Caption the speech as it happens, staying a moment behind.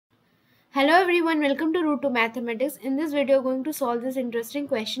Hello everyone, welcome to Root to Mathematics. In this video, we're going to solve this interesting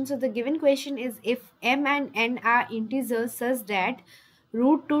question. So the given question is if m and n are integers such that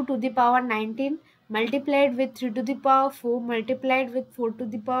root 2 to the power 19 multiplied with 3 to the power 4 multiplied with 4 to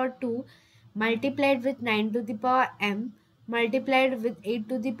the power 2 multiplied with 9 to the power m multiplied with 8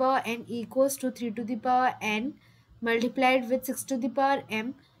 to the power n equals to 3 to the power n multiplied with 6 to the power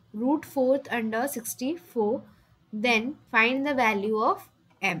m root 4th under 64, then find the value of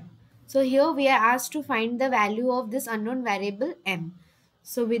m. So here we are asked to find the value of this unknown variable m.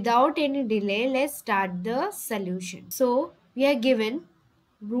 So without any delay, let's start the solution. So we are given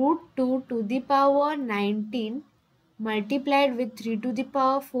root 2 to the power 19 multiplied with 3 to the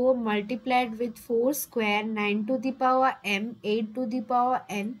power 4 multiplied with 4 square 9 to the power m 8 to the power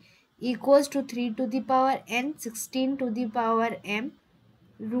n equals to 3 to the power n 16 to the power m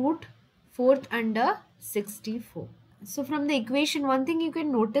root 4th under 64. So from the equation, one thing you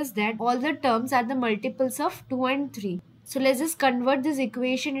can notice that all the terms are the multiples of 2 and 3. So let's just convert this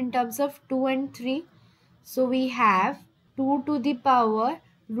equation in terms of 2 and 3. So we have 2 to the power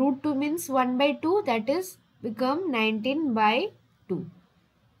root 2 means 1 by 2, that is become 19 by 2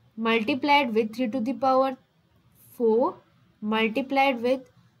 multiplied with 3 to the power 4 multiplied with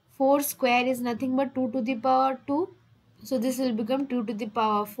 4 square is nothing but 2 to the power 2. So this will become 2 to the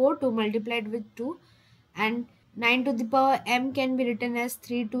power 4, 2 multiplied with 2, and 9 to the power m can be written as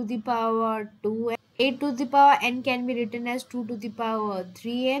 3 to the power 2. 8 to the power n can be written as 2 to the power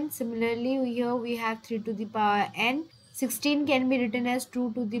 3n. Similarly, here we have 3 to the power n. 16 can be written as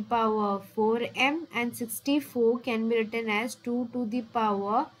 2 to the power 4m, and 64 can be written as 2 to the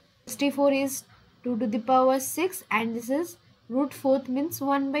power 64 is 2 to the power 6, and this is root 4th means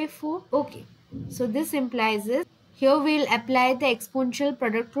 1 by 4. Okay, so this implies this. Here we will apply the exponential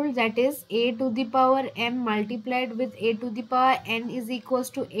product rule, that is a to the power m multiplied with a to the power n is equals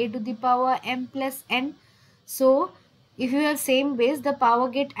to a to the power m plus n. So if you have same base, the power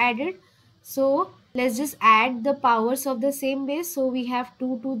get added. So let's just add the powers of the same base. So we have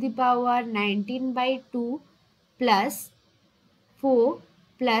 2 to the power 19 by 2 plus 4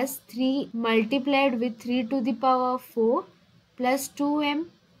 plus 3 multiplied with 3 to the power 4 plus 2m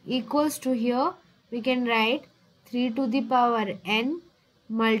equals to, here we can write 3 to the power n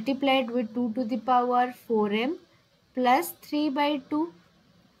multiplied with 2 to the power 4m plus 3 by 2.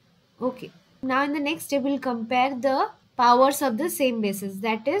 Okay. Now in the next step, we'll compare the powers of the same bases,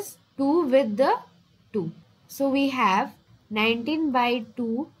 that is 2 with the 2. So we have 19 by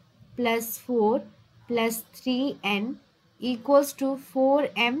 2 plus 4 plus 3n equals to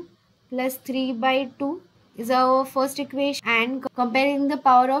 4m plus 3 by 2 is our first equation, and comparing the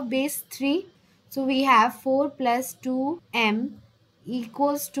power of base 3. So we have 4 plus 2m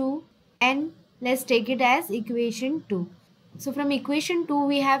equals to n. Let's take it as equation 2. So from equation 2,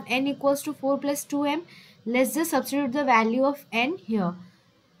 we have n equals to 4 plus 2m. Let's just substitute the value of n here.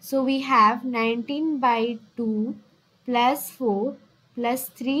 So we have 19 by 2 plus 4 plus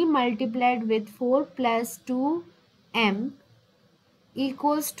 3 multiplied with 4 plus 2m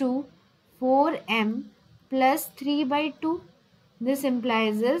equals to 4m plus 3 by 2. This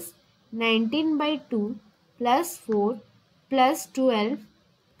implies is 19 by 2 plus 4 plus 12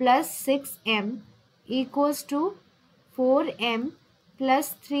 plus 6m equals to 4m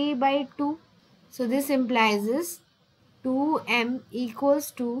plus 3 by 2. So this implies is 2m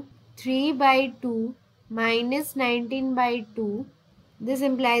equals to 3 by 2 minus 19 by 2. This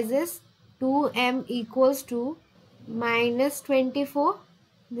implies is 2m equals to minus 24.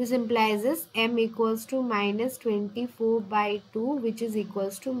 This implies is m equals to minus 24 by 2, which is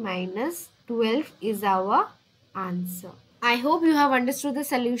equals to minus 12 is our answer. I hope you have understood the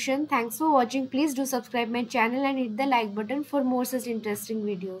solution. Thanks for watching. Please do subscribe my channel and hit the like button for more such interesting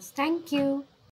videos. Thank you.